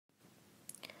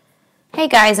Hey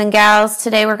guys and gals,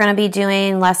 today we're going to be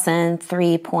doing lesson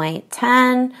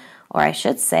 3.10, or I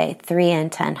should say 3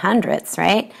 and 10 hundredths,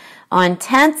 right? On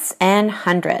tenths and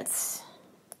hundredths.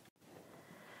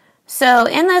 So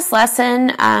in this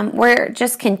lesson, we're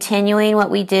just continuing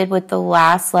what we did with the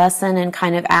last lesson and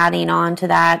kind of adding on to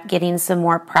that, getting some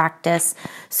more practice.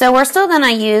 So we're still going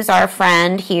to use our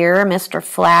friend here, Mr.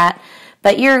 Flat,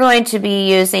 but you're going to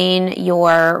be using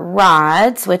your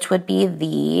rods, which would be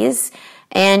these,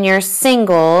 and your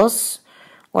singles,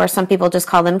 or some people just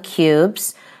call them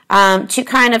cubes, to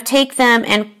kind of take them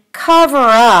and cover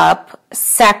up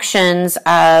sections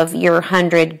of your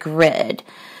 100 grid,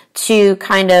 to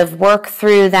kind of work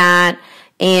through that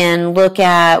and look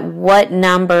at what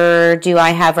number do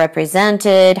I have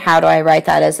represented, how do I write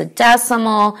that as a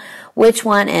decimal, which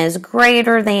one is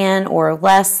greater than or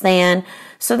less than.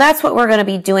 So that's what we're going to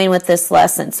be doing with this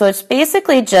lesson. So it's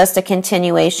basically just a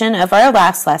continuation of our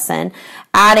last lesson,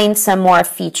 adding some more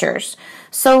features.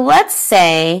 So let's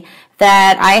say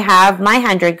that I have my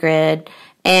 100 grid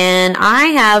and I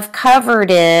have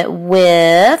covered it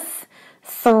with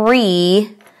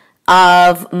 3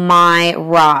 of my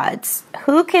rods.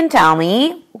 Who can tell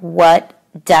me what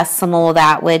decimal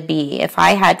that would be? If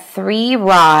I had 3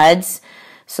 rods,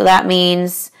 so that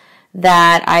means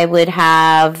that I would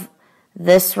have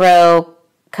this row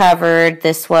covered,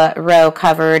 this row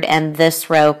covered, and this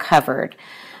row covered.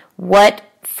 What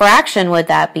fraction would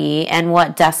that be, and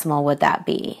what decimal would that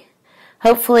be?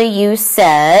 Hopefully you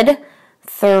said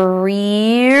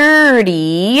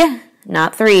 30,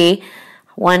 not 3,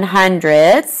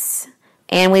 100ths,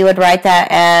 and we would write that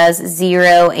as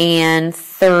 0 and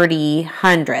 30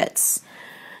 hundredths.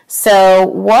 So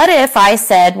what if I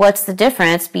said, what's the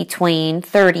difference between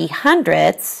 30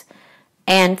 hundredths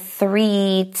and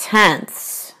 3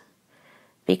 tenths?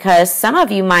 Because some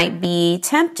of you might be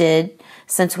tempted,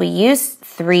 since we use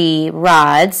 3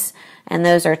 rods, and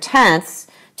those are tenths,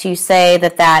 to say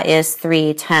that that is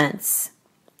 3 tenths.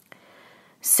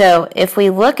 So if we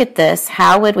look at this,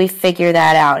 how would we figure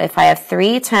that out? If I have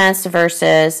 3 tenths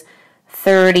versus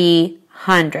 30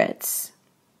 hundredths.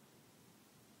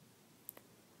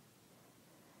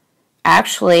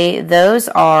 Actually, those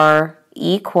are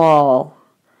equal.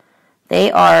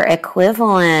 They are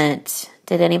equivalent.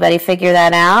 Did anybody figure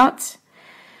that out?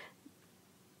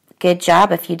 Good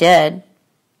job if you did.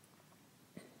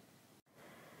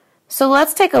 So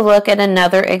let's take a look at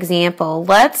another example.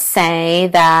 Let's say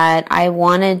that I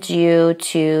wanted you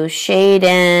to shade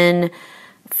in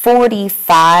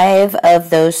 45 of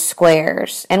those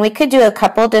squares. And we could do a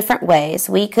couple different ways.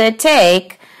 We could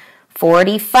take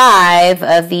 45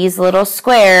 of these little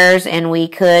squares and we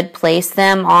could place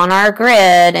them on our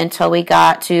grid until we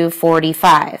got to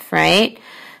 45, right?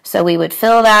 So we would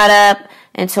fill that up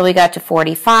until we got to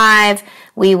 45.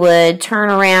 We would turn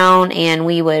around and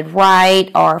we would write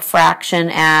our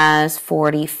fraction as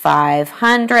 45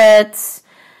 hundredths.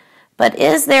 But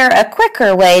is there a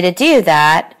quicker way to do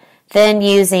that than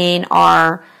using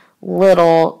our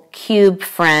little cube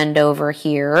friend over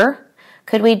here?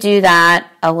 Could we do that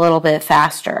a little bit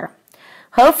faster?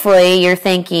 Hopefully you're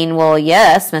thinking, well,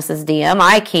 yes, Mrs. Deom,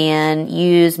 I can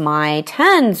use my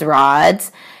tens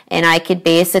rods and I could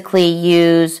basically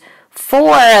use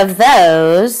 4 of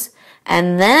those,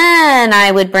 and then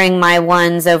I would bring my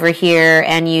ones over here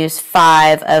and use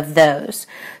 5 of those.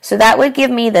 So that would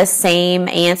give me the same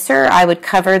answer. I would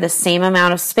cover the same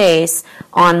amount of space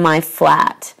on my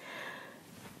flat.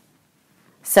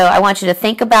 So I want you to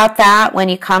think about that when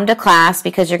you come to class,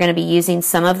 because you're going to be using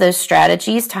some of those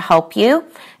strategies to help you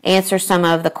answer some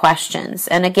of the questions.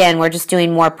 And again, we're just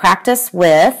doing more practice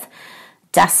with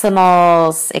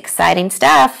decimals. Exciting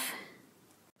stuff.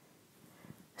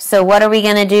 So what are we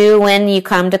going to do when you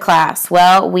come to class?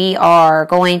 Well, we are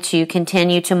going to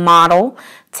continue to model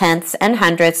tenths and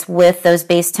hundredths with those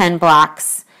base 10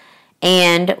 blocks.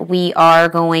 And we are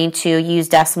going to use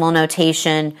decimal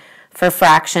notation for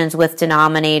fractions with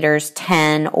denominators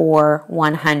 10 or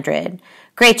 100.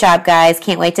 Great job, guys.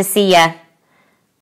 Can't wait to see ya.